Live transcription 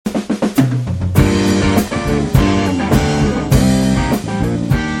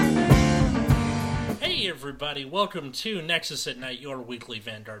everybody. Welcome to Nexus at Night, your weekly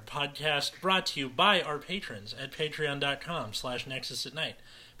Vanguard podcast, brought to you by our patrons at patreon.com/Nexus at Night.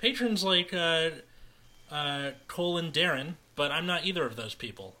 Patrons like Cole and Darren, but I'm not either of those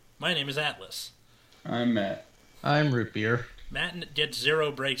people. My name is Atlas. I'm Matt. I'm Root Beer. Matt gets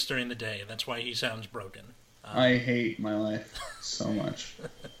 0 breaks during the day. That's why he sounds broken. I hate my life so much.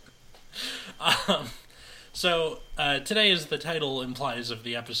 So, today, as the title implies of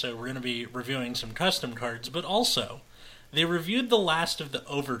the episode, we're going to be reviewing some custom cards, but also, they reviewed the last of the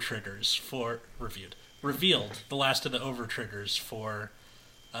overtriggers revealed the last of the overtriggers for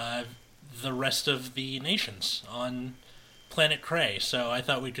the rest of the nations on Planet Cray, so I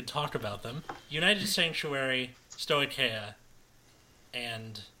thought we could talk about them. United Sanctuary, Stoicheia,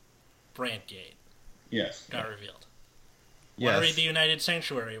 and Brantgate. Yes. Got revealed. Yes. Want to read the United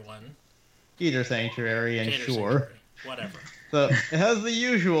Sanctuary one? Gator Sanctuary, and Gator sure. Sanctuary. Whatever. So, it has the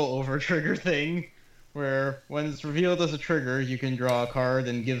usual over-trigger thing, where when it's revealed as a trigger, you can draw a card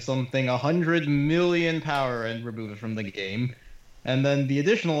and give something 100 million power and remove it from the game. And then the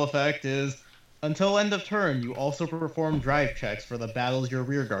additional effect is, until end of turn, you also perform drive checks for the battles your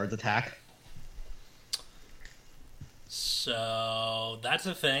rear guards attack. So, that's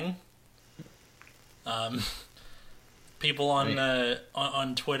a thing. People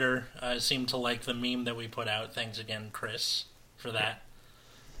on Twitter seem to like the meme that we put out. Thanks again, Chris, for that.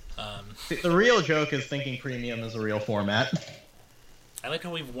 The real joke is thinking premium is a real format. I like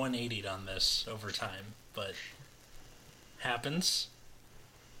how we've 180'd on this over time, but happens.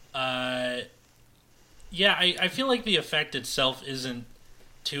 Yeah, I feel like the effect itself isn't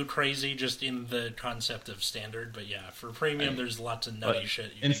too crazy, just in the concept of standard, but yeah, for premium, there's lots of nutty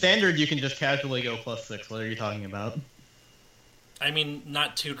shit. In standard, you can just casually go +6. What are you talking about? I mean,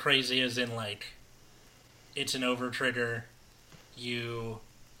 not too crazy as in, like, it's an over-trigger, you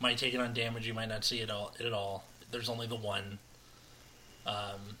might take it on damage, you might not see it at all. There's only the one.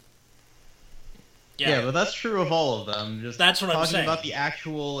 Yeah, but that's true of all of them. Just that's what I'm talking saying. about the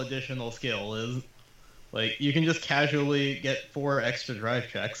actual additional skill is, like, you can just casually get 4 extra drive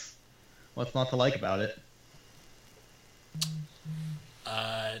checks. What's not to like about it?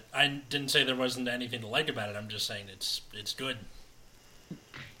 I didn't say there wasn't anything to like about it. I'm just saying it's good.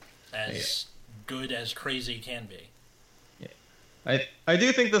 As good as crazy can be. Yeah. I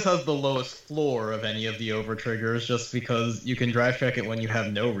do think this has the lowest floor of any of the over triggers, just because you can drive check it when you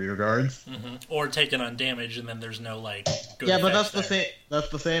have no rear guards. Mm-hmm. Or take it on damage, and then there's no, like, good yeah, but that's there. the same. That's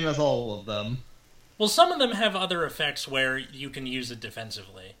the same as all of them. Well, some of them have other effects where you can use it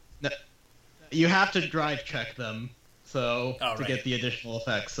defensively. No, you have to drive check them, to right. get the additional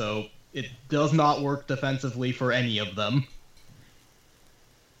effects. So it does not work defensively for any of them.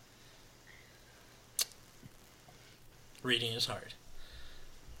 Reading is hard.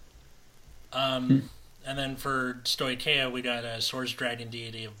 And then for Stoicheia, we got a Swords Dragon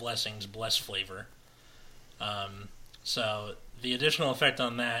Deity of Blessings, Bless Flavor. So the additional effect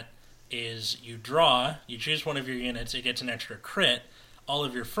on that is you choose one of your units, it gets an extra crit. All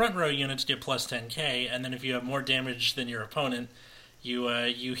of your front row units get plus 10k, and then if you have more damage than your opponent,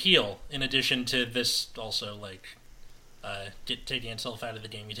 you heal. In addition to this, also, like, taking itself out of the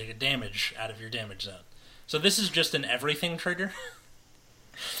game, you take a damage out of your damage zone. So this is just an everything trigger.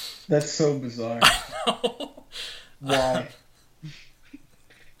 That's so bizarre. Why?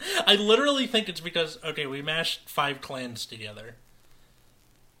 I literally think it's because, okay, we mashed 5 clans together.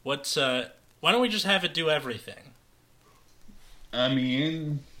 Why don't we just have it do everything? I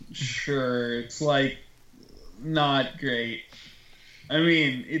mean, sure, it's, like, not great. I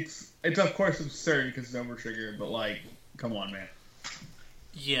mean, it's of course absurd because it's over trigger, but, like, come on, man.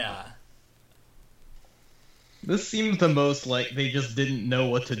 Yeah. This seems the most like they just didn't know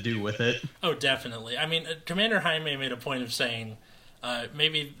what to do with it. Oh, definitely. I mean, Commander Jaime made a point of saying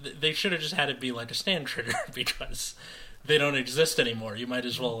maybe they should have just had it be like a stand trigger because they don't exist anymore. You might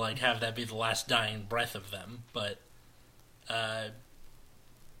as well, like, have that be the last dying breath of them. But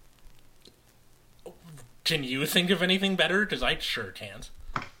can you think of anything better? Because I sure can't.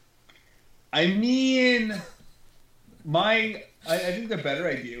 I mean, I think the better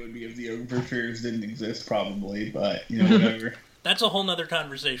idea would be if the overtures didn't exist, probably, but, you know, whatever. That's a whole nother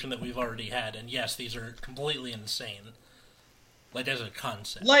conversation that we've already had, and yes, these are completely insane. Like, as a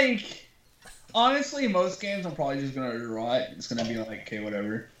concept. Like, honestly, most games I'm probably just gonna draw it. It's gonna be like, okay,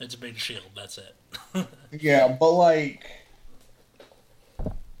 whatever. It's a big shield, that's it. Yeah, but, like,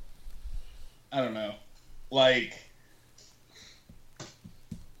 I don't know. Like,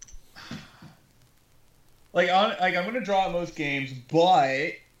 I'm gonna draw at most games,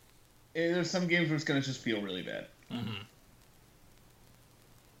 but there's some games where it's gonna just feel really bad. Mm-hmm.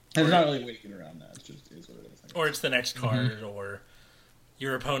 There's not really a way to get around that. It just is what it is. Or it's the next card, or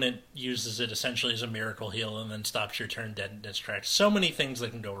your opponent uses it essentially as a miracle heal and then stops your turn dead in its tracks. So many things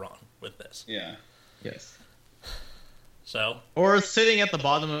that can go wrong with this. Yeah. Yes. So, Or sitting at the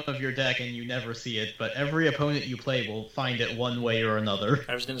bottom of your deck and you never see it, but every opponent you play will find it one way or another.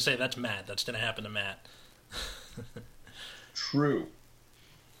 I was going to say that's Matt. That's going to happen to Matt. True.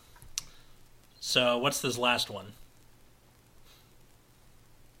 So, what's this last one?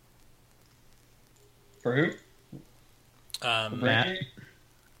 For who? Matt? Brandgate?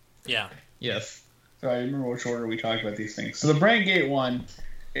 Yeah. Yes. So I remember which order we talked about these things. So the Brandgate one,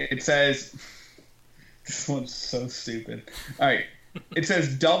 it says... This one's so stupid. Alright. It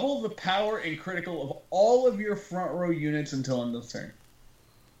says double the power and critical of all of your front row units until end of turn.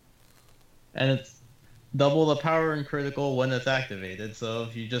 And it's double the power and critical when it's activated. So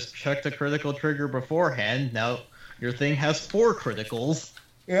if you just check the critical trigger beforehand, now your thing has 4 criticals.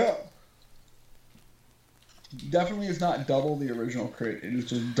 Yeah. Definitely is not double the original crit. It is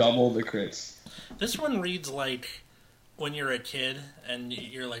just double the crits. This one reads like when you're a kid and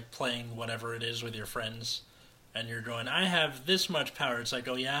you're like playing whatever it is with your friends and you're going, I have this much power. It's like,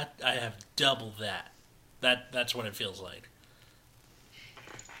 oh yeah, I have double that. That's what it feels like.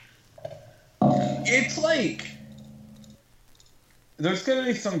 It's like... There's going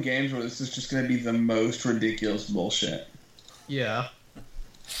to be some games where this is just going to be the most ridiculous bullshit. Yeah.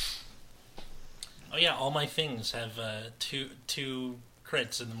 Oh yeah, all my things have two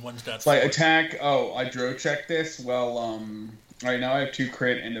crits and one's got It's like 4. attack. Oh, I draw check this. Well, right now I have 2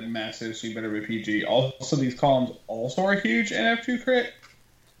 crit and a massive, so you better be PG. Also, these columns also are huge and have 2 crit.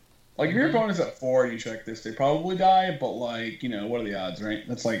 Like, if your opponent's at 4 and you check this, they probably die, but, like, you know, what are the odds, right?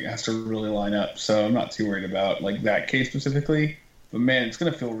 That's, like, has to really line up, so I'm not too worried about, like, that case specifically. But, man, it's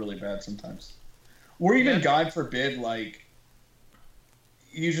going to feel really bad sometimes. Or even, God forbid, like,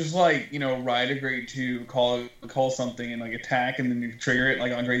 you just, like, you know, ride a grade 2, call something and, like, attack, and then you trigger it,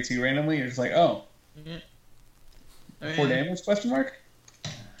 like, on grade 2 randomly. You're just like, oh. 4 damage, question mark?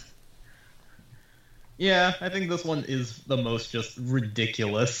 Yeah, I think this one is the most just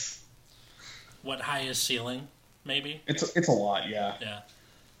ridiculous. What, highest ceiling, maybe? It's a lot, yeah. Yeah.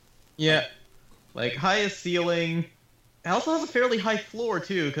 Yeah. Like, highest ceiling. It also has a fairly high floor,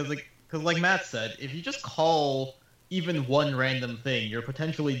 too, because like Matt said, if you just call even one random thing, you're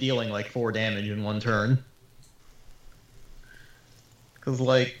potentially dealing, like, 4 damage in one turn. Because,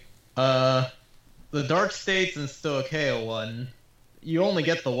 like, the Dark States and Stoicheia one, you only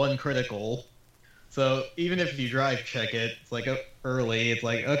get the 1 critical. So even if you drive check it, it's like early, it's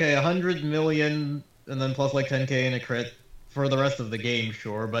like, okay, 100 million, and then plus like 10k in a crit for the rest of the game,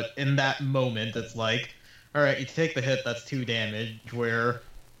 sure. But in that moment, it's like, all right, you take the hit, that's 2 damage, where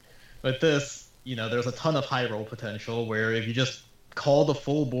with this, you know, there's a ton of high roll potential, where if you just call the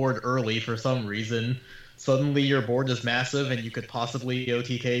full board early for some reason, suddenly your board is massive and you could possibly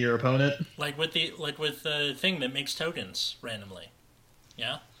OTK your opponent. Like with the thing that makes tokens randomly.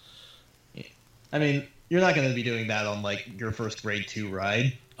 Yeah? I mean, you're not going to be doing that on, like, your first grade 2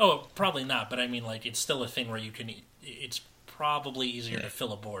 ride. Oh, probably not, but I mean, like, it's still a thing where you can... It's probably easier to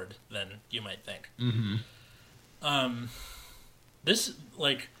fill a board than you might think. Mm-hmm. This,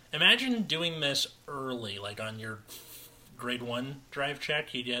 like, imagine doing this early, like, on your grade 1 drive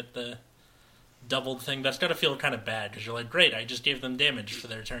check, you get the doubled thing. That's got to feel kind of bad, because you're like, great, I just gave them damage for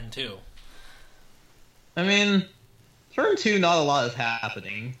their turn 2. I mean... Turn 2, not a lot is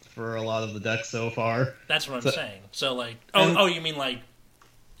happening for a lot of the decks so far. That's what I'm saying. So, like... Oh, you mean, like...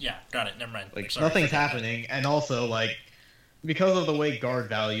 Yeah, got it. Never mind. Like, Sorry, nothing's happening, and also, like, because of the way guard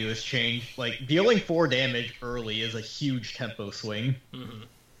value has changed, like, dealing 4 damage early is a huge tempo swing. Mm-hmm.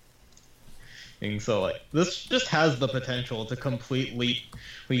 And so, like, this just has the potential to completely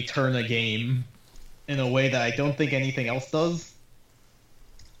turn a game in a way that I don't think anything else does.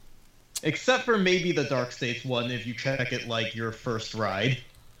 Except for maybe the Dark States one, if you check it like your first ride.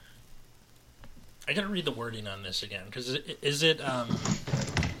 I gotta read the wording on this again, because it's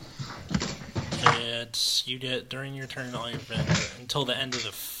you get during your turn all your until the end of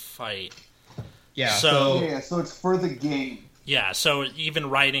the fight. Yeah, so it's for the game. Yeah, so even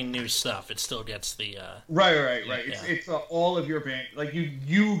writing new stuff, it still gets the Right. Yeah. It's all of your band, like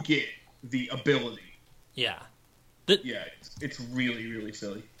you get the ability. Yeah. It's really, really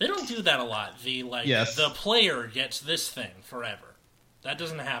silly. They don't do that a lot. The player gets this thing forever. That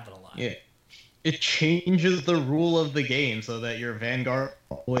doesn't happen a lot. Yeah. It changes the rule of the game so that your Vanguard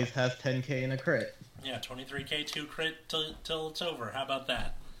always has 10k in a crit. Yeah, 23k 2 crit till it's over. How about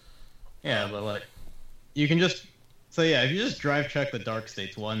that? Yeah, but like, you can just... So yeah, if you just drive check the Dark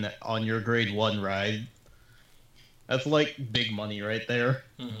States one on your grade 1 ride, That's like big money right there.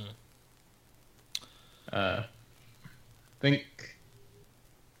 Mm-hmm. I think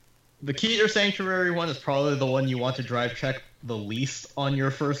the Keter Sanctuary one is probably the one you want to drive check the least on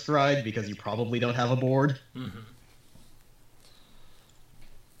your first ride because you probably don't have a board. Mm-hmm.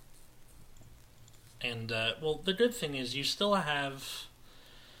 And, well, the good thing is you still have...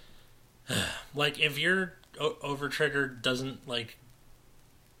 like, if your over-trigger doesn't, like,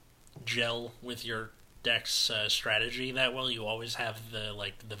 gel with your deck's strategy that well, you always have the,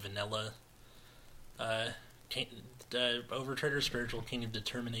 like, the vanilla over-trigger, Spiritual King of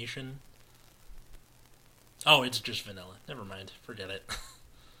Determination. Oh, it's just vanilla. Never mind. Forget it.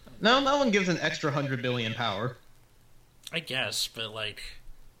 No, that one gives an extra 100 billion power. I guess, but, like...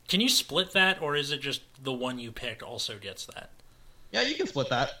 Can you split that, or is it just the one you pick also gets that? Yeah, you can split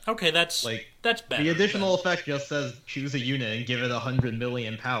that. Okay, that's better. The additional effect just says choose a unit and give it 100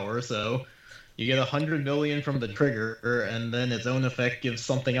 million power, so you get 100 million from the trigger, and then its own effect gives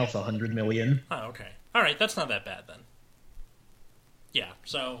something else 100 million. Oh, okay. Alright, that's not that bad then. Yeah,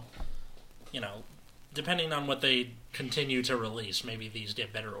 so, depending on what they continue to release, maybe these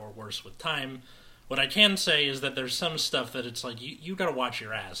get better or worse with time. What I can say is that there's some stuff that it's like, you gotta watch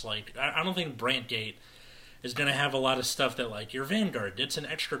your ass. Like, I don't think Brantgate is gonna have a lot of stuff that, like, your Vanguard, it's an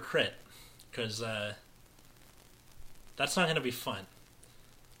extra crit. Because, that's not gonna be fun.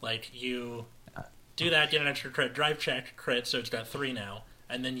 Like, you do that, get an extra crit, drive check, crit, so it's got 3 now.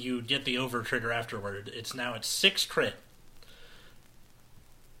 And then you get the over trigger afterward. It's 6 crit.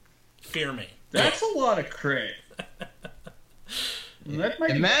 Fear me. That's a lot of crit.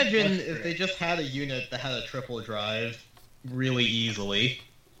 Imagine if they just had a unit that had a triple drive really easily.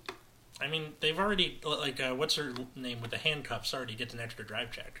 I mean, they've already, like, what's her name with the handcuffs already gets an extra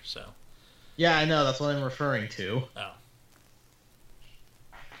drive check, so. Yeah, I know, that's what I'm referring to. Oh.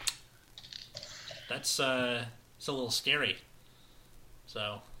 That's, it's a little scary.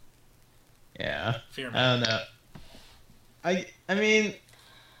 So. Yeah. Fear me. I don't know. I mean,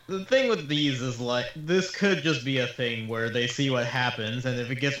 the thing with these is, like, this could just be a thing where they see what happens, and if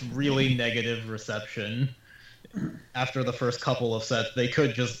it gets really negative reception after the first couple of sets, they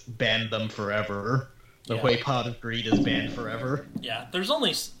could just ban them forever. The way Pot of Greed is banned forever. Yeah, there's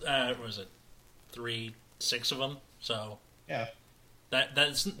only, what was it, 6 of them, so... Yeah.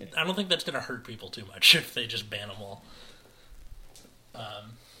 That's. I don't think that's going to hurt people too much if they just ban them all.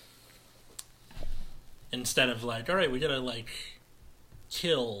 Instead of, like, alright, we gotta, like,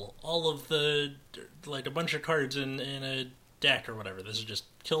 kill all of the, like, a bunch of cards in a deck or whatever. This is just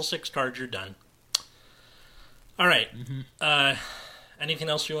kill 6 cards, you're done. Alright. Mm-hmm. Anything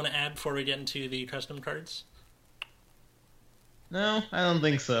else you want to add before we get into the custom cards? No, I don't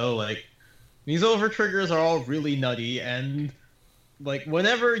think so. Like, these over triggers are all really nutty, and, like,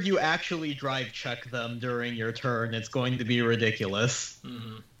 whenever you actually drive check them during your turn, it's going to be ridiculous.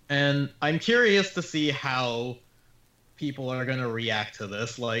 Mm-hmm. And I'm curious to see how people are going to react to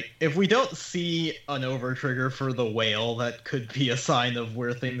this. Like, if we don't see an over trigger for the whale, that could be a sign of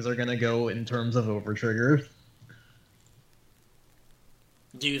where things are going to go in terms of over triggers.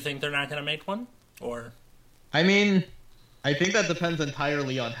 Do you think they're not going to make one? Or? I mean, I think that depends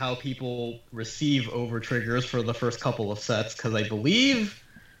entirely on how people receive over triggers for the first couple of sets, because I believe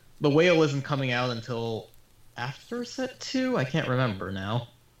the whale isn't coming out until after set 2? I can't remember now.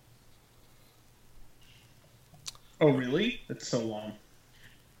 Oh, really? That's so long.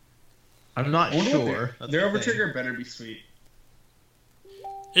 I'm not sure. Their over trigger better be sweet.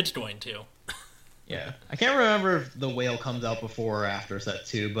 It's going to. Yeah. I can't remember if the whale comes out before or after set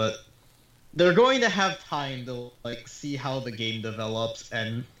 2, but they're going to have time to, like, see how the game develops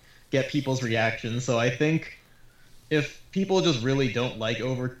and get people's reactions. So I think if people just really don't like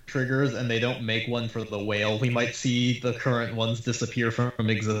over triggers and they don't make one for the whale, we might see the current ones disappear from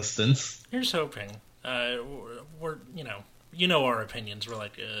existence. Here's hoping. We're, you know our opinions. We're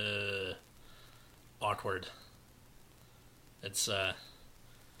like, awkward. It's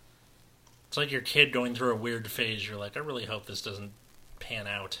like your kid going through a weird phase. You're like, I really hope this doesn't pan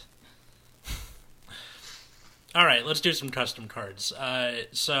out. Alright, let's do some custom cards. We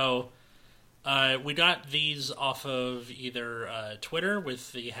got these off of either Twitter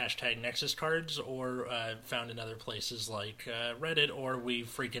with the hashtag Nexus cards, or found in other places like Reddit, or we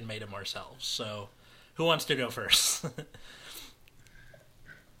freaking made them ourselves. So, who wants to go first?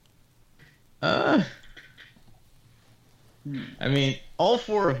 I mean, all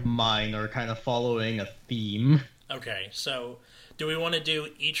 4 of mine are kind of following a theme. Okay, so do we want to do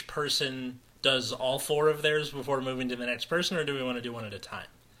each person does all 4 of theirs before moving to the next person, or do we want to do one at a time?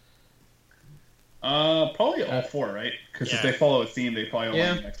 Probably all four, right? Because if Yeah. they follow a theme, they probably all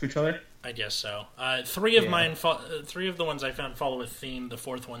Yeah. line next to each other. I guess so. Three of Yeah. mine, three of the ones I found follow a theme. The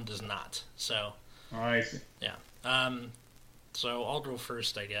fourth one does not. So, Oh, I see. yeah. So I'll go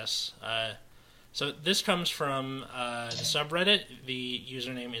first, I guess. So this comes from the subreddit. The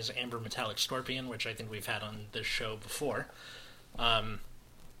username is Amber Metallic Scorpion, which I think we've had on this show before.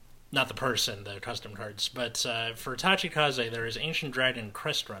 Not the person, the custom cards. But for Tachikaze, there is Ancient Dragon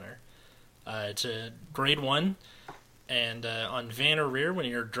Crest Runner. It's a grade 1. And on van or rear, when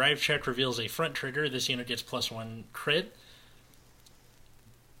your drive check reveals a front trigger, this unit gets +1 crit.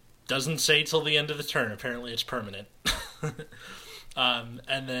 Doesn't say till the end of the turn. Apparently it's permanent. And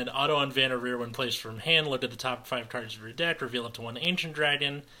then auto on van or rear, when placed from hand, look at the top 5 cards of your deck, reveal up to 1 Ancient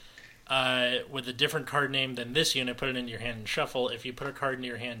Dragon. With a different card name than this unit, put it into your hand and shuffle. If you put a card into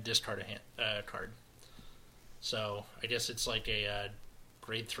your hand, discard a card. So I guess it's like a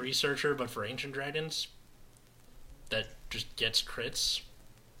grade 3 searcher, but for Ancient Dragons. That just gets crits.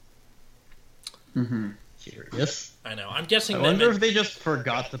 Curious. I know. I'm guessing I that wonder meant, if they just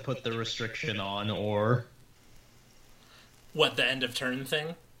forgot to put the restriction on, or what, the end of turn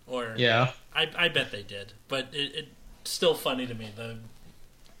thing? Or yeah. I bet they did. But it's still funny to me,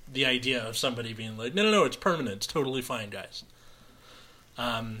 the idea of somebody being like, no, it's permanent. It's totally fine, guys.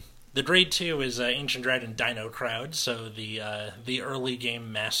 The grade 2 is Ancient Dragon Dino Crowd, so the early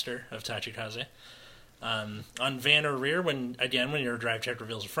game master of Tachikaze. On van or rear, when your drive check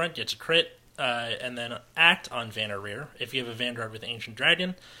reveals a front, gets a crit, and then act on van or rear. If you have a Vanguard with Ancient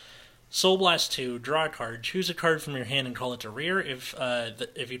Dragon, Soul Blast 2, draw a card, choose a card from your hand and call it to rear. If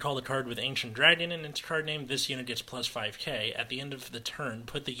you call the card with Ancient Dragon in its card name, this unit gets +5k. At the end of the turn,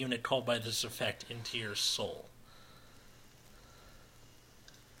 put the unit called by this effect into your soul.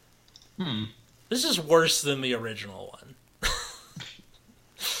 This is worse than the original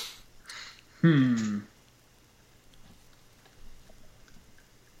one.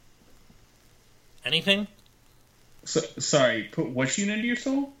 Anything? So, sorry, put which unit into your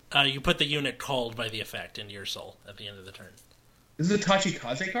soul? You put the unit called by the effect into your soul at the end of the turn. This is a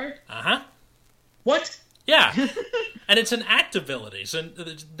Tachikaze card? Uh-huh. What? Yeah. And it's an act ability, so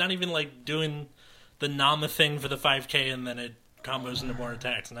it's not even like doing the Nama thing for the 5k and then it combos into more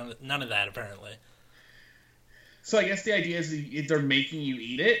attacks. None of that, apparently. So I guess the idea is they're making you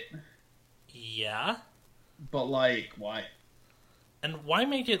eat it, Yeah. but like, why? And why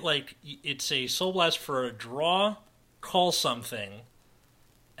make it like it's a Soul Blast for a draw, call something,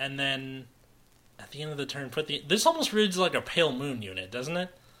 and then at the end of the turn put the... This almost reads like a Pale Moon unit, doesn't it?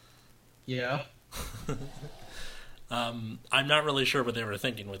 Yeah. I'm not really sure what they were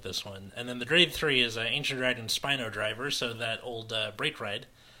thinking with this one. And then the grade 3 is Ancient Dragon Spino Driver, so that old Break Ride.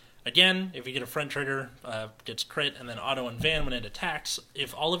 Again, if you get a front trigger, gets crit, and then auto and van when it attacks.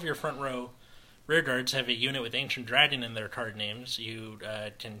 If all of your front row rear guards have a unit with Ancient Dragon in their card names, you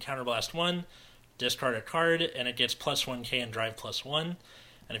can counterblast 1, discard a card, and it gets +1k and drive +1.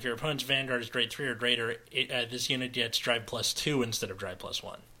 And if your opponent's Vanguard is grade 3 or greater, this unit gets drive +2 instead of drive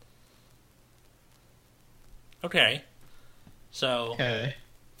 +1. Okay. So,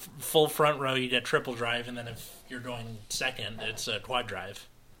 full front row, you get triple drive, and then if you're going second, it's a quad drive.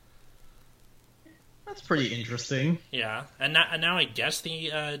 That's pretty interesting. Yeah. And now I guess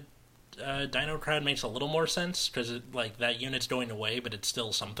the Dino Crowd makes a little more sense, because like that unit's going away, but it's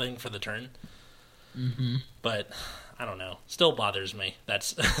still something for the turn. Mm-hmm. But, I don't know. Still bothers me.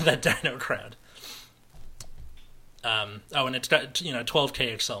 That's that Dino Crowd. And it's got,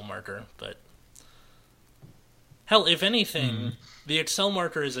 12k Excel marker, but... Hell, if anything, the Excel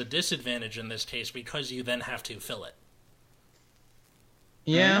marker is a disadvantage in this case because you then have to fill it.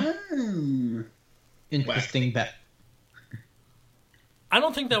 Yeah. Oh. Interesting bet. I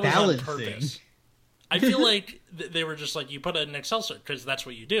don't think that was Balancing. on purpose. I feel like they were just like, you put an Excel search, because that's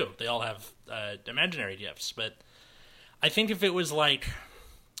what you do. They all have imaginary gifts. But I think if it was like,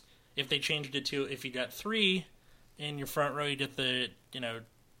 if they changed it to, if you got 3 in your front row, you get the,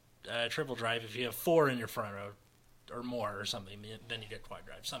 triple drive. If you have 4 in your front row, or more, or something, then you get quad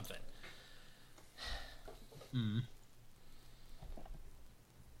drive, something.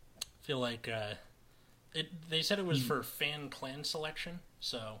 Feel like they said it was for fan clan selection,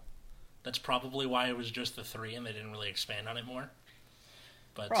 so that's probably why it was just the 3 and they didn't really expand on it more.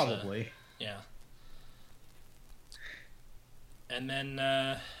 But Probably. yeah. And then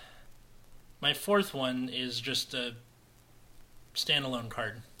my fourth one is just a standalone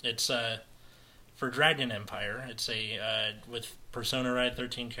card. It's for Dragon Empire. It's a with Persona Ride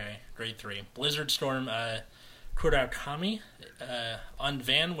 13k, grade 3. Blizzard Storm Kurakami. On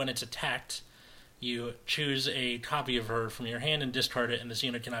van, when it's attacked, You choose a copy of her from your hand and discard it, and this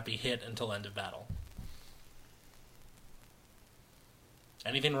unit cannot be hit until end of battle.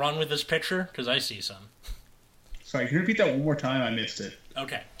 Anything wrong with this picture? Because I see some. Sorry, can you repeat that one more time? I missed it.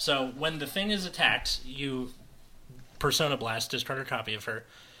 Okay, so when the thing is attacked, you Persona Blast, discard a copy of her,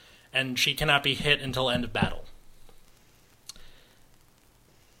 and she cannot be hit until end of battle.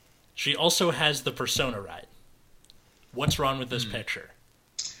 She also has the Persona Ride. What's wrong with this picture?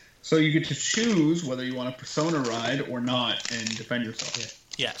 So you get to choose whether you want a Persona Ride or not and defend yourself.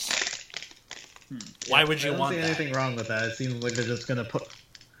 Yeah. Yes. Why would you want I don't that? see anything wrong with that. It seems like they're just gonna put...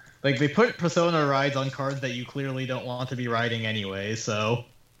 Like, they put Persona rides on cards that you clearly don't want to be riding anyway, so...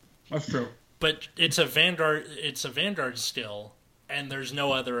 That's true. But it's a Vanguard skill, and there's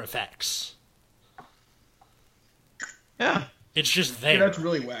no other effects. Yeah. It's just Yeah, there. that's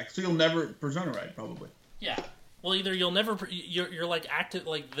really whack. So you'll never Persona Ride, probably. Yeah. Well, either you'll never... You're like, active.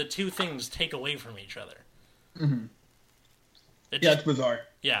 Like, the two things take away from each other. Mm-hmm. It Yeah, just, it's bizarre.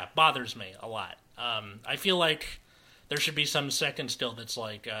 yeah, bothers me a lot. I feel like there should be some second skill that's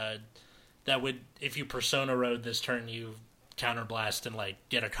like... that would... If you Persona Road this turn, you counterblast and, like,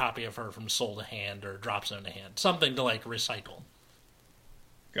 get a copy of her from soul to hand or drop zone to hand. Something to, like, recycle.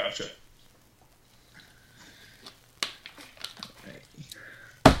 Gotcha.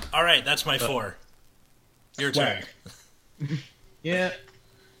 Alright, that's my 4. Your turn. Whack. Yeah.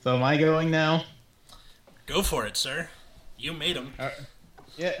 So am I going now? Go for it, sir. You made him.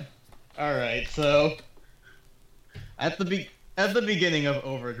 Yeah. Alright, so... At the beginning of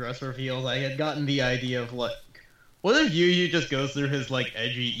Overdress Reveals, I had gotten the idea of, like... What if Yu just goes through his, like,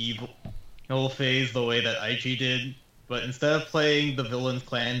 edgy evil phase the way that Aichi did? But instead of playing the Villain's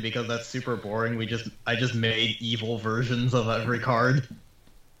Clan, because that's super boring, I just made evil versions of every card.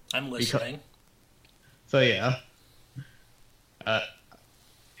 I'm listening. So yeah.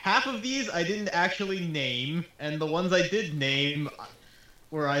 Half of these I didn't actually name, and the ones I did name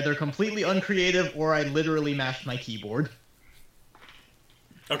were either completely uncreative or I literally mashed my keyboard.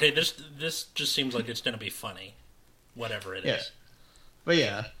 Okay, this just seems like it's going to be funny. Whatever it Yeah. is. But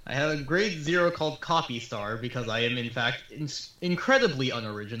yeah, I have a grade 0 called Copy Star because I am in fact incredibly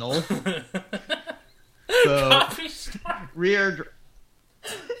unoriginal. So, Coffee star.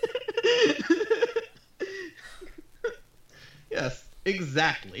 Yes,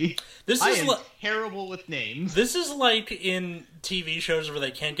 exactly. This I is am li- terrible with names. This is like in TV shows where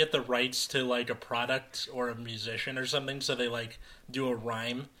they can't get the rights to like a product or a musician or something, so they like do a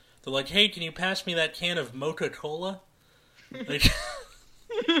rhyme. They're like, "Hey, can you pass me that can of Moca-Cola?" Like,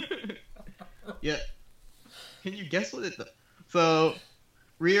 Yeah. Can you guess what it... So,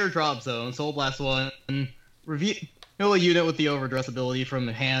 Rear Drop Zone, Soul Blast 1, reveal a unit with the Overdress ability from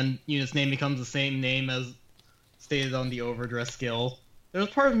hand. Unit's name becomes the same name as stated on the Overdress skill. There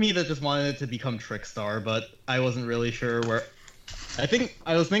was part of me that just wanted it to become Trickstar, but I wasn't really sure where...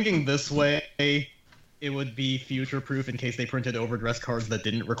 I was thinking this way, it would be future-proof in case they printed Overdress cards that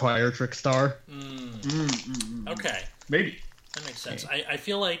didn't require Trickstar. okay, Maybe. that makes sense. I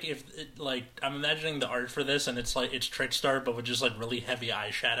feel like if it, like I'm imagining the art for this, and it's like it's Trickstar, but with just like really heavy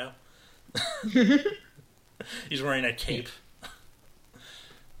eyeshadow. He's wearing a cape.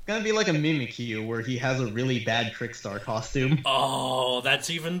 It's gonna be like a Mimikyu, where he has a really bad Trickstar costume. Oh, that's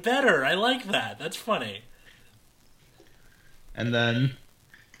even better. I like that. That's funny. And then,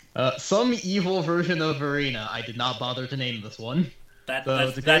 some evil version of Verena. I did not bother to name this one. That's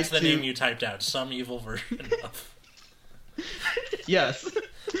the the grade name 2 you typed out. Some evil version of. Yes.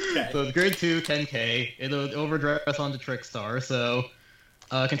 Okay. So it's grade 2, 10k. It'll overdress onto Trickstar. So,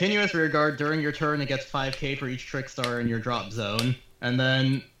 continuous rearguard during your turn, it gets 5k for each Trickstar in your drop zone. And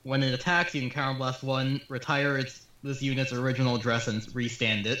then, when it attacks, you can counterblast 1, retire this unit's original dress, and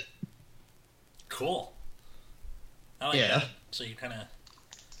restand it. Cool. I like Yeah. that. So you kind of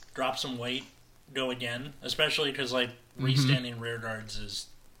drop some weight, go again, especially because like Mm-hmm. restanding rear guards is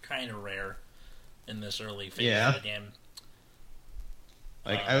kind of rare in this early phase Yeah. of the game.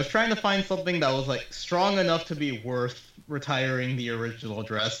 Like, I was trying to find something that was, like, strong enough to be worth retiring the original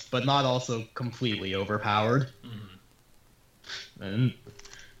dress, but not also completely overpowered. And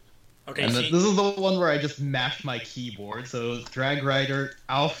Okay, And see, this is the one where I just mashed my keyboard. So it's Drag Rider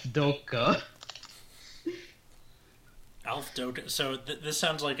Alf Doka. Alf Doka. So this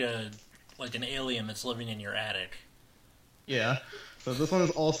sounds like an alien that's living in your attic. Yeah. So this one is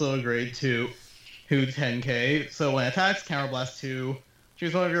also a grade 2, who 10k. So when it attacks, counterblast 2.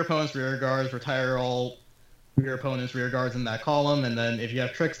 Choose one of your opponent's rear guards, retire all your opponent's rear guards in that column, and then if you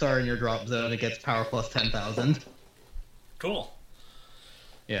have Trickstar in your drop zone, it gets power plus 10,000. Cool.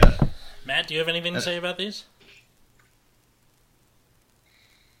 Yeah. Matt, do you have anything to say about these?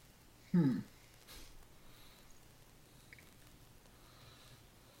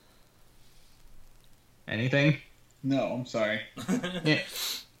 Anything? No, I'm sorry. Yeah.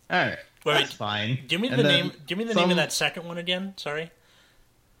 All right. Wait, That's fine. Give me And the then name. Give me the name of that second one again. Sorry.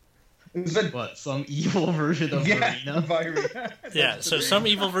 Is that What? Some evil version of Arena? Virina. Yeah. So some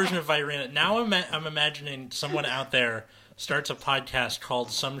evil version of Virina. Now I'm imagining someone out there starts a podcast called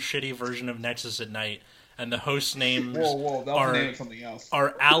 "Some Shitty Version of Nexus at Night," and the host names Whoa, that was are the name of something else.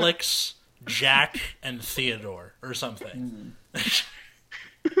 are Alex, Jack, and Theodore or something.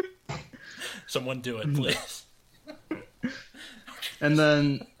 Someone do it, please. And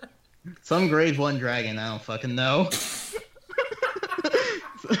then some grade 1 dragon, I don't fucking know.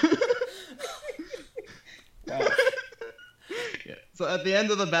 Wow. Yeah. So at the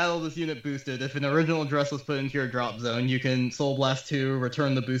end of the battle, this unit boosted. If an original address was put into your drop zone, you can Soul Blast 2,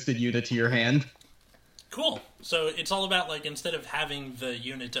 return the boosted unit to your hand. Cool. So it's all about, like, instead of having the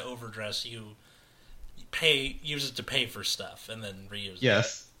unit to overdress, you use it to pay for stuff and then reuse it.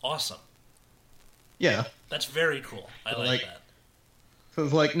 Yes. Awesome. Yeah. That's very cool. I like that. So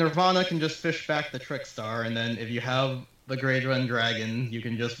it's like Nirvana can just fish back the Trickstar, and then if you have the grade 1 dragon, you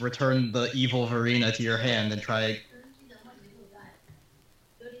can just return the evil Varina to your hand and try.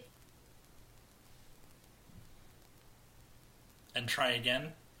 And try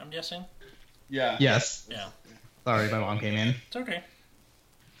again, I'm guessing? Yeah. Yes. Yeah. Sorry, my mom came in. It's okay.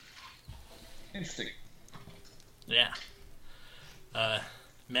 Interesting. Yeah.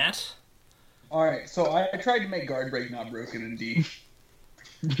 Matt? All right, so I tried to make Guard Break Not Broken in D.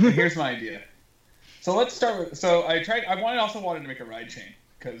 Here's my idea. So let's start with. So I also wanted to make a ride chain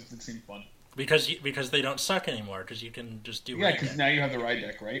because it seemed fun. Because they don't suck anymore, because you can just do Yeah, ride because deck. now you have the ride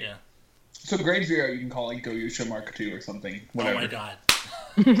deck, right? Yeah. So grade 0, you can call like Goyusha Mark II or something. Whatever. Oh my god.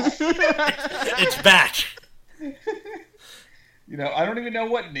 It's back! You know, I don't even know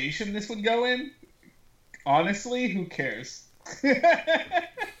what nation this would go in. Honestly, who cares?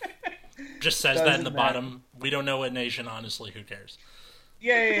 Just says that in Doesn't the matter. bottom. We don't know what nation, honestly, who cares?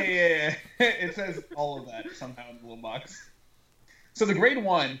 Yeah. It says all of that somehow in the little box. So the grade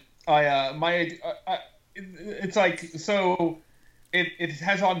 1, it's like so. It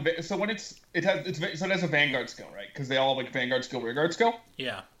has on so when it has a Vanguard skill, right? Because they all have like Vanguard skill, Rearguard skill.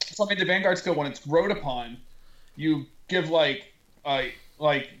 Yeah. So I made the Vanguard skill when it's rode upon, you give like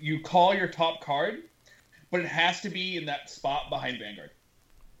you call your top card, but it has to be in that spot behind Vanguard.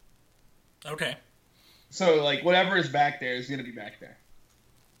 Okay. So like whatever is back there is going to be back there.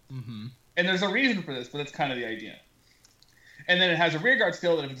 Mm-hmm. And there's a reason for this, but that's kind of the idea. And then it has a Rearguard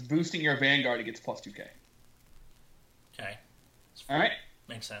skill that if it's boosting your Vanguard, it gets plus 2k. Okay. All right.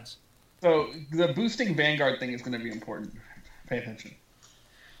 Makes sense. So the boosting Vanguard thing is going to be important. Pay attention.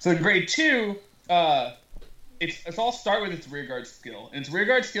 So in grade 2, it's all start with its Rearguard skill. And its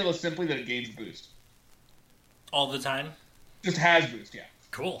Rearguard skill is simply that it gains boost. All the time? Just has boost, yeah.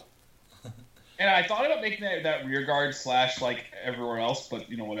 Cool. And I thought about making that Rearguard / like everywhere else, but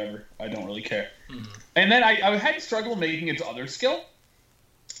you know, whatever. I don't really care. Mm-hmm. And then I had struggled making its other skill.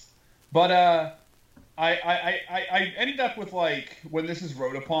 But I ended up with like when this is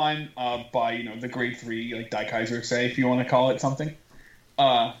rode upon by the grade 3 like Daikaiser, say, if you want to call it something.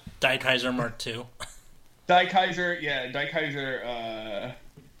 Daikaiser Mark II. Daikaiser.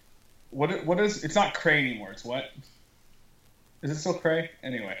 What is? It's not Cray anymore. It's what? Is it still Cray?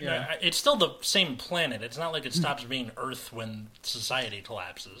 Anyway. Yeah. It's still the same planet. It's not like it stops being Earth when society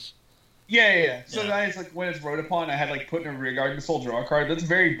collapses. Yeah. So Yeah. that is like when it's rode upon. I had like put in a Rearguard and Soul draw card. That's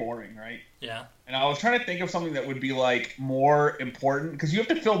very boring, right? Yeah. And I was trying to think of something that would be like more important because you have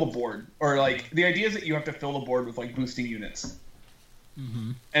to fill the board, or like the idea is that you have to fill the board with like boosting units.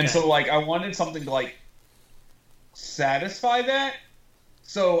 Mm-hmm. And Okay. so like I wanted something to like satisfy that.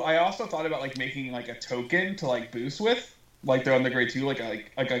 So I also thought about like making like a token to like boost with, like they're on the grade 2, like a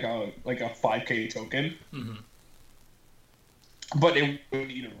 5k token. Mm-hmm. But it wouldn't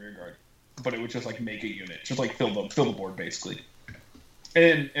need a Rearguard. But it would just like make a unit, just like fill the board basically.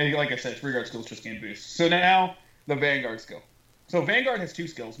 And like I said, its Rearguard skills just gain boost. So now the Vanguard skill. So Vanguard has 2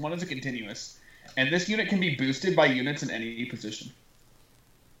 skills. One is a continuous, and this unit can be boosted by units in any position.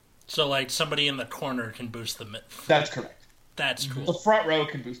 So, like, somebody in the corner can boost the... That's correct. That's The cool. front row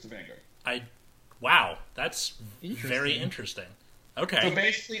can boost the Vanguard. Wow, that's very interesting. So Okay.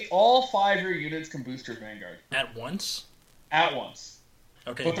 basically, all 5 of your units can boost your Vanguard At once? at once.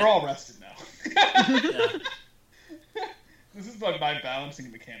 Okay. But they're all rested now. Yeah. This is my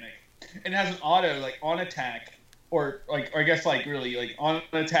balancing mechanic. It has an auto, like, on attack, or I guess, like, really, like, on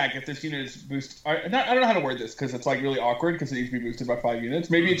attack, if this unit is boosted... I don't know how to word this, because it's, like, really awkward, because it needs to be boosted by 5 units.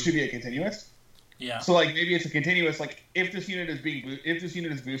 Maybe it should be a continuous. Yeah. So, like, maybe it's a continuous, like, if this unit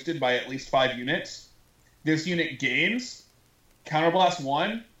is boosted by at least 5 units, this unit gains Counterblast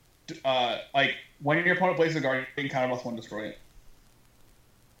 1, like, When your opponent places a guard, you can counterblast one, destroy it.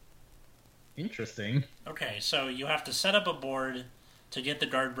 Interesting. Okay, so you have to set up a board to get the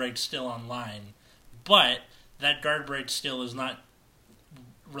guard break still online, but that guard break still is not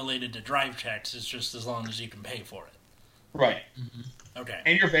related to drive checks. It's just as long as you can pay for it. Right. Okay.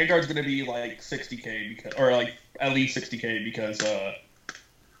 And your Vanguard's going to be like 60k because, or like at least 60k because it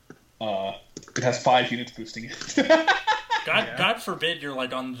has 5 units boosting it. God forbid you're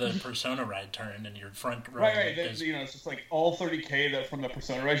like on the Persona ride turn and your front row. Right. Then, you know, it's just like all 30k that from the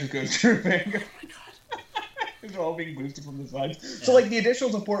Persona ride just goes to your Vanguard. Oh my god. It's all being boosted from the sides. Yeah. So like the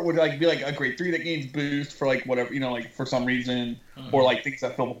additional support would like be like a grade 3 that gains boost for like whatever, you know, like for some reason, or like things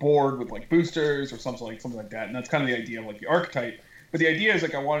that fill the board with like boosters or something like that. And that's kind of the idea of like the archetype. But the idea is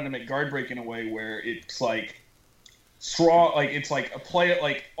like I wanted to make guard break in a way where it's like strong, like it's like a play,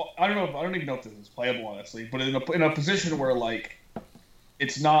 like I don't even know if this is playable honestly, but in a position where like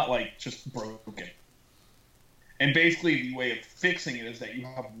it's not like just broken. And basically the way of fixing it is that you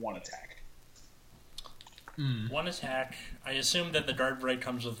have one attack. One attack. I assume that the guard break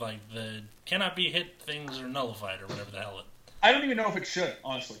comes with like the cannot be hit things or nullified or whatever the hell it. I don't even know if it should,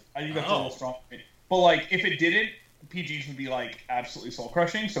 honestly. I think that's a little strong. But like if it didn't, PGs would be like absolutely soul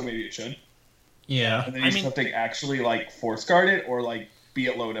crushing, so maybe it should. Yeah. And then you just have to actually like force guard it or like be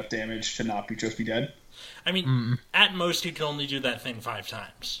at low enough damage to not just be dead. I mean, at most you can only do that thing 5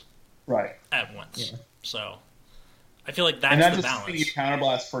 times. Right. At once. Yeah. So I feel like that's and the balance. And that's just you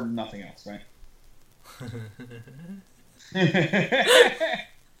counterblast for nothing else, right?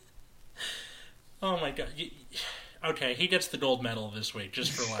 Oh my god. Okay, he gets the gold medal this week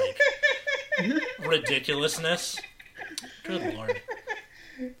just for like ridiculousness. Good lord.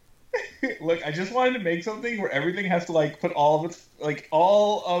 Look, I just wanted to make something where everything has to like put all of its like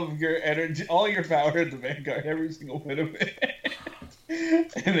all of your energy, all your power into Vanguard, every single bit of it.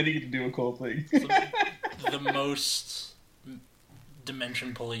 And then you can do a cool thing. The most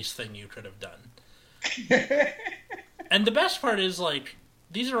Dimension Police thing you could have done. And the best part is, like,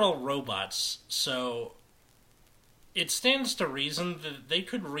 these are all robots, so it stands to reason that they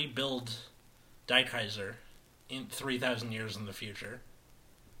could rebuild Daikaiser in 3,000 years in the future.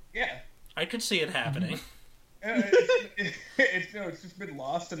 Yeah. I could see it happening. It's just been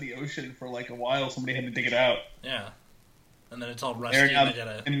lost in the ocean for, like, a while. Somebody had to dig it out. Yeah. And then it's all rusty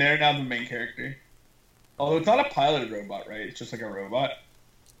and they're now the main character. Although it's not a piloted robot, right? It's just like a robot.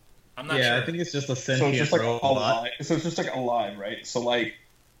 I'm not sure. I think it's just a sentient so it's just like robot. Alive. So it's just like alive, right? So like,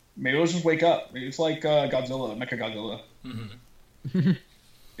 maybe it'll just wake up. Maybe it's like Godzilla, Mecha Godzilla. Mm-hmm.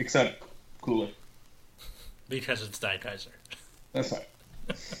 Except cooler. Because it's Daikaiser. That's right.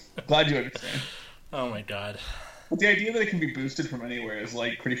 Glad you understand. Oh my god. But the idea that it can be boosted from anywhere is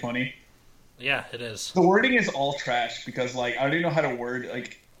like pretty funny. Yeah, it is. The wording is all trash because like I don't even know how to word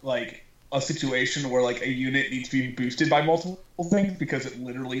like a situation where like a unit needs to be boosted by multiple things because it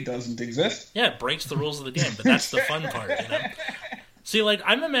literally doesn't exist. Yeah, it breaks the rules of the game, but that's the fun part, you know? See, like,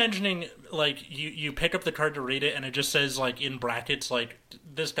 I'm imagining, like, you pick up the card to read it, and it just says, like, in brackets, like,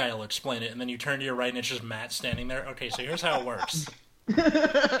 this guy will explain it, and then you turn to your right, and it's just Matt standing there. Okay, so here's how it works.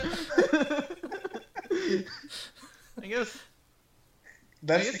 I guess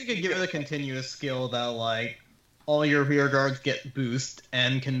you could give it a continuous skill that, like, all your rear guards get boost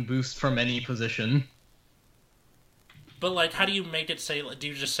and can boost from any position. But, like, how do you make it say, do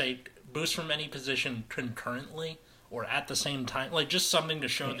you just say boost from any position concurrently or at the same time? Like, just something to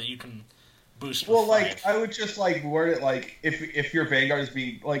show that you can boost with 5. Like, I would just, like, word it, like, if your Vanguard is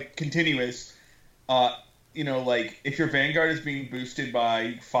being, like, continuous, you know, like, if your Vanguard is being boosted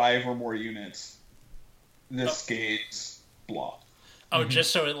by 5 or more units, this gates blah. Oh,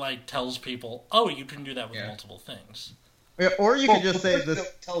 just so it, like, tells people, oh, you can do that with multiple things. Yeah, or you could just say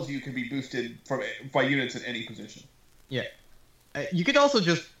this tells you can be boosted by units in any position. Yeah. You could also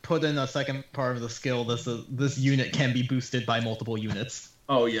just put in a second part of the skill. This unit can be boosted by multiple units.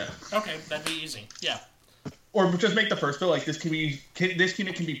 Oh yeah. Okay, that'd be easy. Yeah. Or just make the first bit like this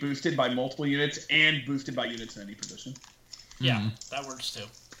unit can be boosted by multiple units and boosted by units in any position. Yeah, that works too.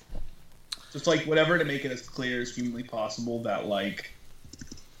 Just like whatever to make it as clear as humanly possible that like,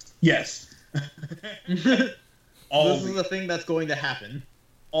 yes. This is the thing that's going to happen.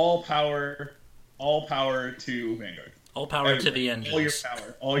 All power to Vanguard. All power to the engines.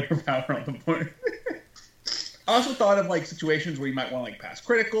 All your power on the board. I also thought of like situations where you might want to like pass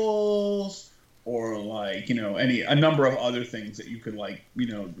criticals or like, you know, a number of other things that you could like, you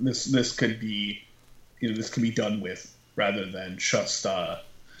know, this could be, you know, this could be done with rather than just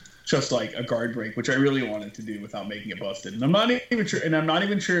like a guard break, which I really wanted to do without making it busted. And I'm not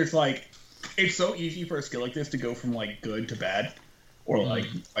even sure it's like it's so easy for a skill like this to go from like good to bad. or like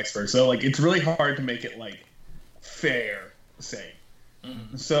vice versa. So like it's really hard to make it like fair, say.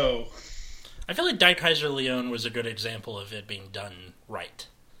 So I feel like Daikaiser Leon was a good example of it being done right.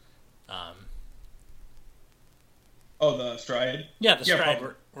 the stride. Yeah, the stride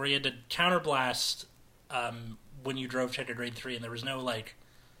probably. where you had to counterblast when you drove check at grade 3, and there was no like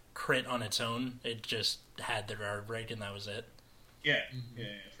crit on its own. It just had the guard break, and that was it. Yeah,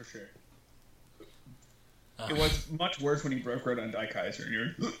 for sure. It was much worse when he broke right on Daikaiser, and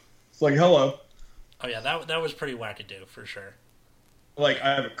you're it's like, hello. Oh yeah, that was pretty wackadoo for sure. Like,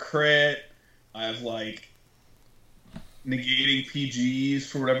 I have a crit, I have, like, negating PGs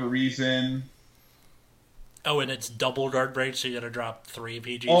for whatever reason. Oh, and it's double guard break, so you gotta drop 3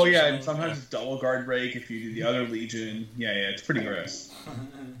 PGs. Oh, or yeah, something? and sometimes it's double guard break if you do the other Legion. Yeah, it's pretty gross.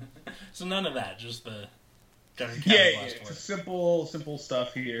 So none of that, just the guard Yeah, counterblast it's work. a simple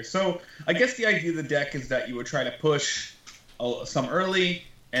stuff here. So, I guess the idea of the deck is that you would try to push some early,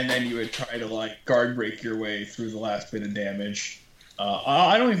 and then you would try to, like, guard break your way through the last bit of damage.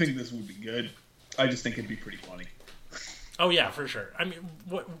 I don't even think this would be good. I just think it'd be pretty funny. Oh yeah, for sure. I mean,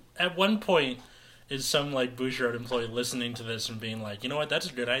 at one point, is some like Bushiroad employee listening to this and being like, you know what, that's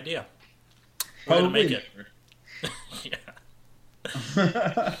a good idea. We're gonna make it. Yeah.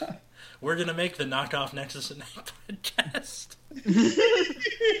 We're gonna make the knockoff Nexus at Night podcast.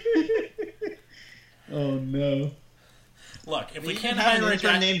 Oh no. Look, if we You can't can have hire an a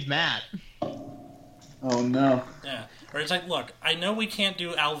intern guy, named Matt. Oh no. yeah, or it's like, look, I know we can't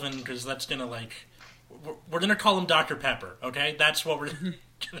do Alvin because that's gonna like, we're gonna call him Dr. Pepper, okay? That's what we're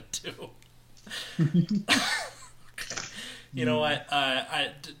gonna do. Okay. You know what?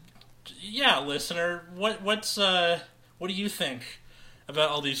 Yeah, listener, what do you think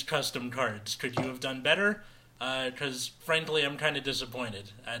about all these custom cards? Could you have done better? Because frankly, I'm kind of disappointed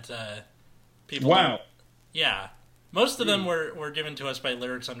at people. Wow. Yeah. Most of them were given to us by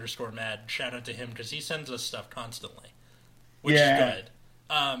Lyrics_Mad. Shout out to him because he sends us stuff constantly, which is good.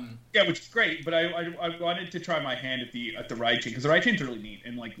 Yeah, which is great. But I wanted to try my hand at the ride chain because the ride chain's really neat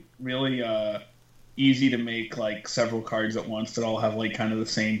and like really easy to make like several cards at once that all have like kind of the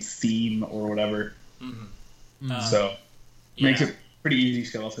same theme or whatever. So makes it pretty easy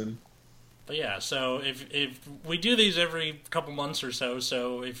skeleton. But yeah, so if we do these every couple months or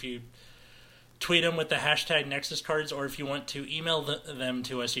so if you tweet them with the hashtag Nexus cards, or if you want to email them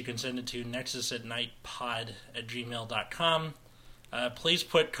to us, you can send it to nexusatnightpod@gmail.com. Please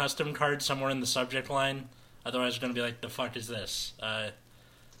put custom cards somewhere in the subject line, otherwise we're going to be like, the fuck is this?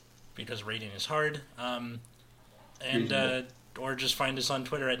 Because reading is hard. Or just find us on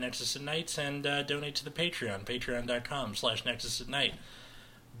Twitter at Nexus at Nights and donate to the Patreon, patreon.com/Nexus at Night.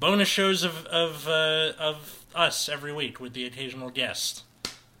 Bonus shows of us every week with the occasional guest.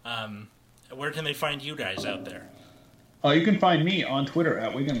 Where can they find you guys out there? You can find me on Twitter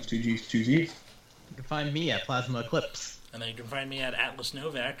at Wiggums2Gs2Zs. You can find me at Plasma Eclipse. And then you can find me at Atlas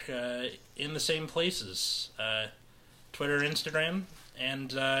Novak in the same places. Twitter, Instagram.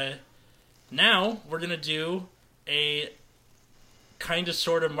 And now we're going to do a kind of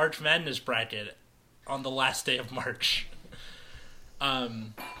sort of March Madness bracket on the last day of March.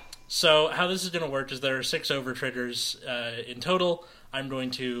 So how this is going to work is there are 6 over triggers in total. I'm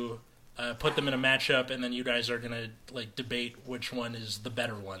going to put them in a matchup, and then you guys are going to like debate which one is the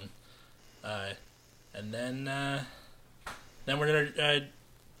better one. And then we're going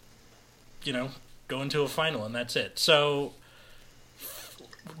to, go into a final, and that's it. So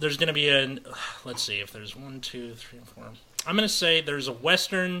there's going to be let's see if there's 1, 2, 3, 4. I'm going to say there's a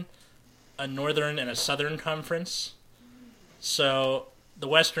Western, a Northern, and a Southern conference. So the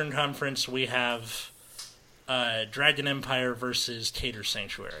Western Conference, we have Dragon Empire versus Cater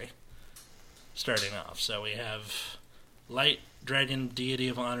Sanctuary starting off. So we have Light Dragon Deity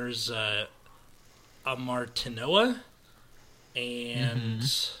of Honors Amartinoa and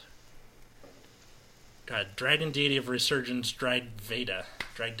Dragon Deity of Resurgence Dragdveda.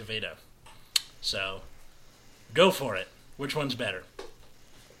 So go for it. Which one's better?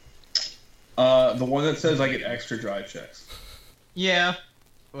 The one that says I get extra drive checks. Yeah.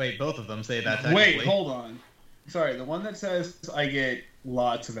 Wait, both of them say that technically. Wait, hold on. Sorry, the one that says I get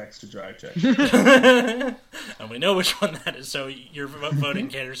lots of extra drive checks. And we know which one that is, so you're voting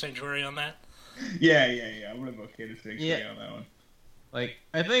Cater Sanctuary on that? Yeah. I'm gonna vote Cater Sanctuary on that one. Like,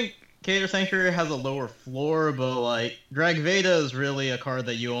 I think Cater Sanctuary has a lower floor, but like Dragveda is really a card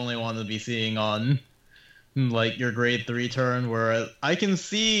that you only want to be seeing on like your grade 3 turn, whereas I can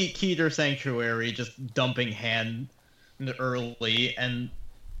see Cater Sanctuary just dumping hand early, and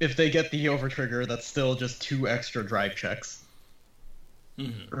if they get the over trigger, that's still just 2 extra drive checks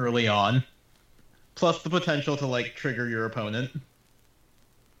early on, plus the potential to like trigger your opponent.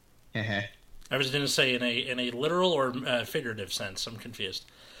 Heh. I was going to say in a literal or figurative sense. I'm confused.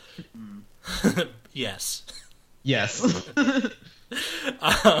 Yes. Yes.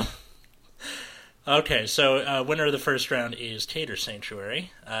 Okay, so winner of the first round is Tater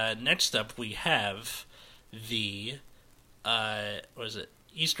Sanctuary. Next up, we have the what is it?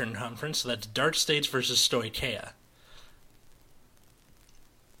 Eastern Conference. So that's Dark States versus Stoicheia.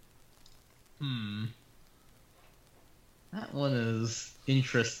 That one is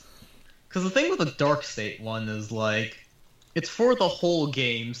interesting. Because the thing with the Dark State one is, like, it's for the whole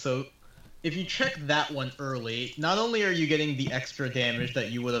game, so if you check that one early, not only are you getting the extra damage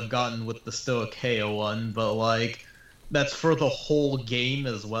that you would have gotten with the Stoicheia one, but, like, that's for the whole game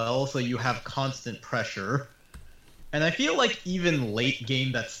as well, so you have constant pressure. And I feel like even late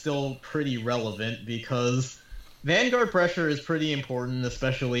game that's still pretty relevant, because Vanguard pressure is pretty important,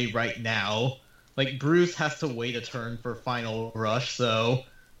 especially right now. Like, Bruce has to wait a turn for Final Rush, so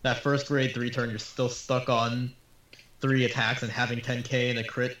that first grade 3 turn, you're still stuck on 3 attacks, and having 10k and a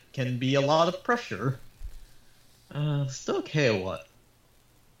crit can be a lot of pressure. Still okay, what?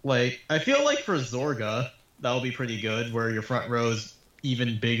 Like, I feel like for Zorga, that'll be pretty good, where your front row's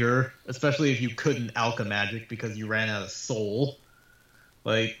even bigger, especially if you couldn't Alka Magic because you ran out of Soul.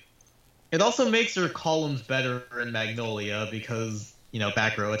 Like, it also makes your columns better in Magnolia because, you know,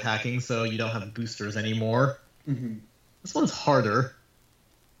 back row attacking, so you don't have boosters anymore. Mm-hmm. This one's harder.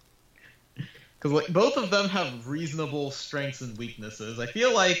 Because like, both of them have reasonable strengths and weaknesses. I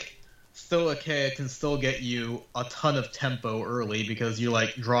feel like Stoicheia can still get you a ton of tempo early because you're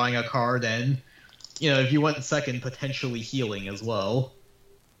like drawing a card and, you know, if you went second, potentially healing as well.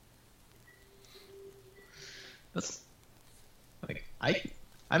 That's like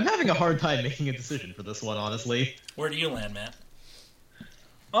I'm having a hard time making a decision for this one, honestly. Where do you land, Matt?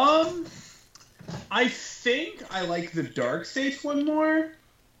 I think I like the Dark States one more,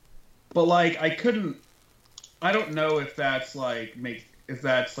 but like I don't know if that's like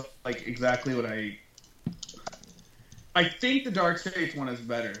exactly what I think the Dark States one is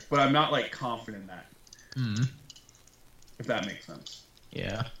better, but I'm not like confident in that. If that makes sense.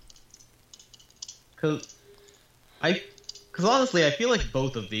 Yeah. Because honestly, I feel like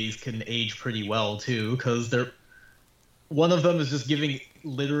both of these can age pretty well too, because one of them is just giving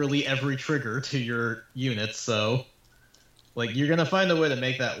literally every trigger to your units, so like you're gonna find a way to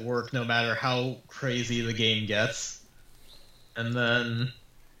make that work no matter how crazy the game gets. And then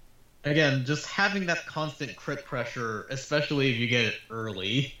again, just having that constant crit pressure, especially if you get it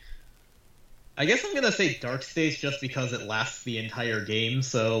early. I guess I'm gonna say Dark States just because it lasts the entire game,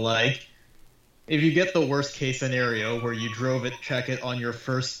 so like if you get the worst case scenario where you drove it, check it on your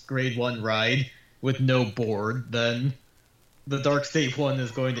first grade 1 ride with no board, then the Dark State one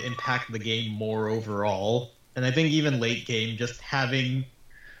is going to impact the game more overall. And I think even late game, just having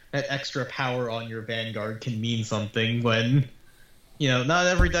that extra power on your Vanguard can mean something when, you know, not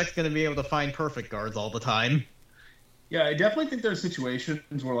every deck's going to be able to find perfect guards all the time. Yeah, I definitely think there are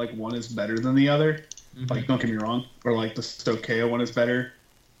situations where like one is better than the other. Mm-hmm. Like, don't get me wrong, or like the Stoicheia one is better.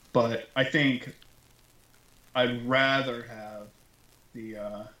 But I think I'd rather have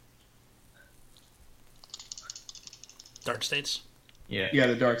the Dark States? Yeah.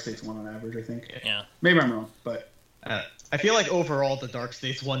 the Dark States one on average, I think. Yeah. Maybe I'm wrong, but I feel like overall the Dark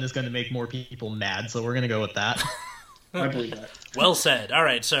States one is going to make more people mad, so we're going to go with that. I believe that. Well said. All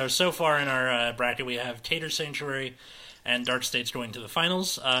right, so far in our bracket we have Tater Sanctuary and Dark States going to the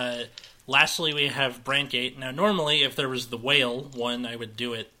finals. Lastly, we have Brantgate. Now, normally, if there was the Whale one, I would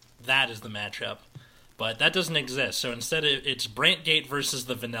do it. That is the matchup. But that doesn't exist, so instead it's Brantgate versus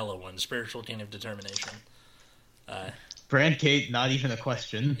the vanilla one, Spiritual King of Determination. Brantgate, not even a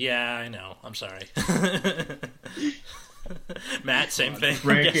question. Yeah, I know. I'm sorry. Matt, same thing.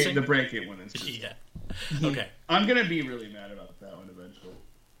 The Brantgate one is. Yeah. Okay. I'm gonna be really mad about that one eventually.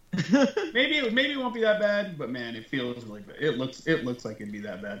 maybe it won't be that bad, but man, it feels really bad. It looks like it'd be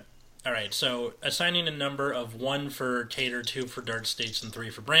that bad. All right, so assigning a number of 1 for Tater, 2 for Dark States, and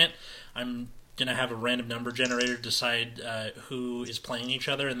 3 for Brant. I'm going to have a random number generator decide who is playing each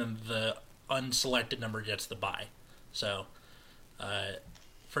other, and then the unselected number gets the bye. So,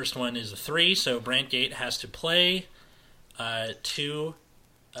 first one is a 3, so Brantgate has to play 2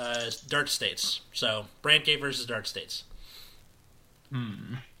 Dark States. So, Brantgate versus Dark States.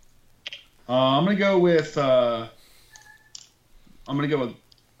 I'm gonna go with. I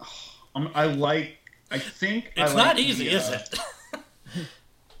think it's not easy, is it?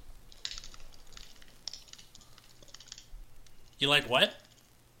 You like what?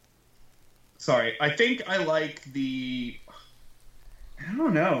 Sorry, I think I like the. I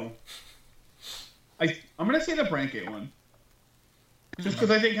don't know. I'm gonna say the Brantgate one. Just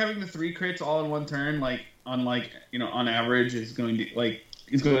because I think having the 3 crits all in one turn, on average, is going to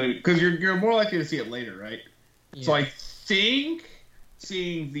because you're more likely to see it later, right? Yeah. So I think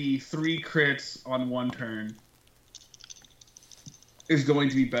seeing the 3 crits on one turn is going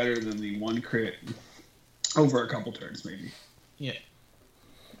to be better than the 1 crit over a couple turns, maybe. Yeah.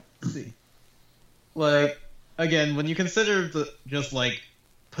 Let's see. Like, again, when you consider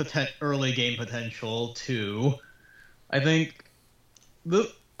early game potential too, I think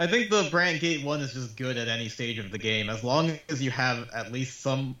the Brant Gate one is just good at any stage of the game. As long as you have at least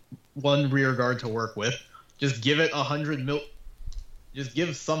one rear guard to work with, just give it 100 mil. Just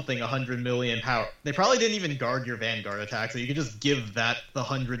give something 100 million power. They probably didn't even guard your Vanguard attack, so you could just give that the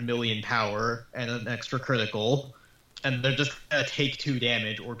 100 million power and an extra critical, and they're just gonna take 2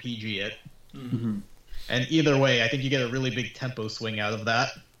 damage or PG it. Mm-hmm. And either way, I think you get a really big tempo swing out of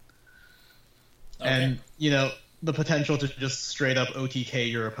that. Okay. And, the potential to just straight up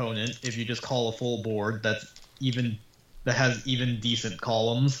OTK your opponent if you just call a full board that has even decent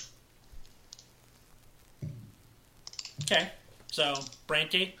columns. Okay. So,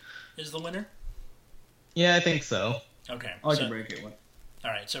 Brantgate is the winner? Yeah, I think so. Okay. I like so, to break it one.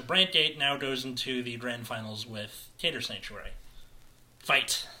 Alright, so Brantgate now goes into the grand finals with Cater Sanctuary.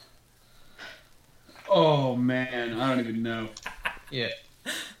 Fight. Oh, man. I don't even know. Yeah.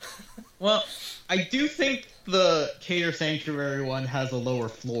 Well, I do think the Cater Sanctuary one has a lower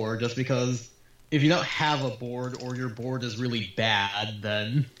floor, just because if you don't have a board or your board is really bad,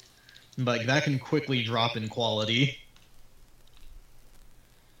 then that can quickly drop in quality.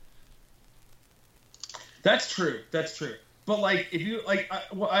 That's true. But, if you,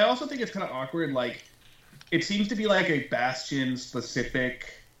 I also think it's kind of awkward, it seems to be like a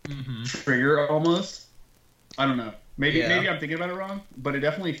Bastion-specific trigger, almost. I don't know. Maybe I'm thinking about it wrong, but it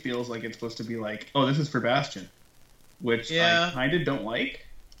definitely feels like it's supposed to be this is for Bastion, which I kind of don't like.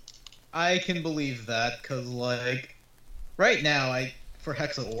 I can believe that, because, right now, for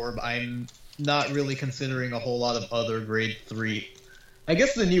Hexa Orb, I'm not really considering a whole lot of other grade 3. I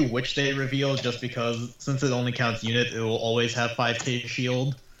guess the new Witch Day reveal, just because, since it only counts unit, it will always have 5k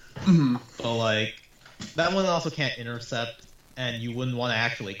shield. Mm-hmm. So, that one also can't intercept, and you wouldn't want to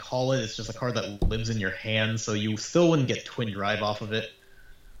actually call it. It's just a card that lives in your hand, so you still wouldn't get Twin Drive off of it.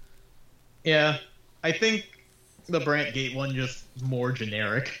 Yeah, I think the Brant Gate one just more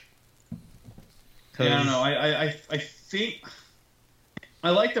generic. Yeah, I don't know. I think I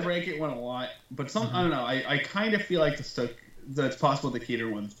like the Brant Gate one a lot, but I don't know. I kind of feel like that it's possible the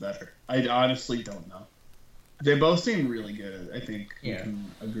Keter one's better. I honestly don't know. They both seem really good. I think we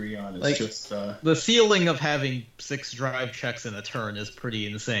can agree on. It's just the ceiling of having 6 drive checks in a turn is pretty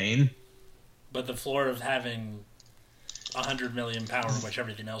insane. But the floor of having 100 million power, which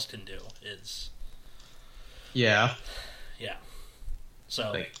everything else can do, is... Yeah. Yeah.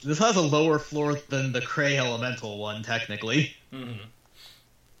 So... this has a lower floor than the Cray Elemental one, technically. Mm-hmm.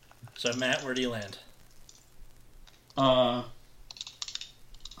 So, Matt, where do you land? I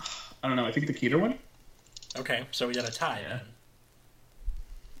don't know. I think the Keter one. Okay, so we got a tie then.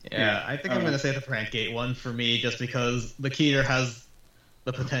 Yeah, I think I'm going to say the Brant Gate one for me, just because the Keter has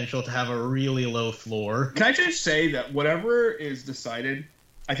the potential to have a really low floor. Can I just say that whatever is decided,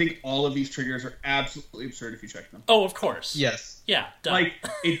 I think all of these triggers are absolutely absurd if you check them. Oh, of course. Yes. Yeah, done.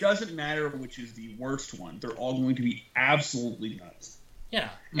 It doesn't matter which is the worst one. They're all going to be absolutely nuts. Yeah.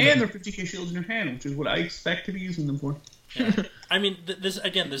 And they're 50k shields in your hand, which is what I expect to be using them for. Yeah. I mean, this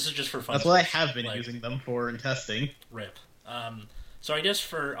is just for fun. That's what I have been using them for in testing. Rip. So I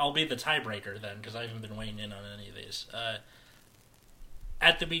guess I'll be the tiebreaker then, because I haven't been weighing in on any of these.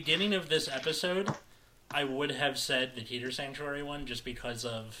 At the beginning of this episode, I would have said the Keter Sanctuary one, just because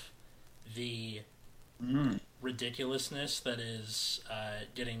of the ridiculousness that is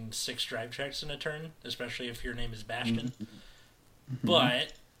getting 6 drive checks in a turn, especially if your name is Bastion.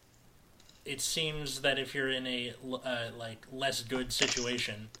 But it seems that if you're in a less good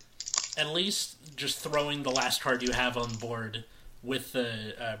situation, at least just throwing the last card you have on board with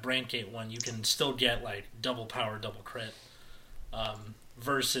the Brant Gate one, you can still get double power, double crit.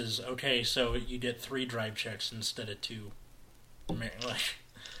 Versus, okay, so you get 3 drive checks instead of 2.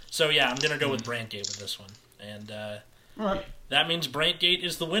 So yeah, I'm gonna go with Brant Gate with this one, and that means Brant Gate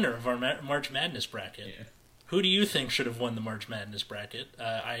is the winner of our March Madness bracket. Yeah. Who do you think should have won the March Madness bracket?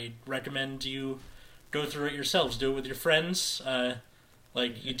 I recommend you go through it yourselves. Do it with your friends.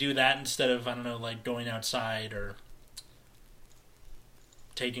 You do that instead of, I don't know, going outside or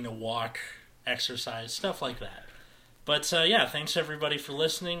taking a walk, exercise, stuff like that. But, yeah, thanks everybody for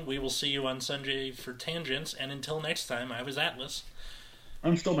listening. We will see you on Sunday for Tangents. And until next time, I was Atlas.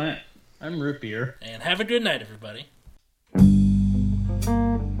 I'm still Matt. I'm Root Beer. And have a good night, everybody.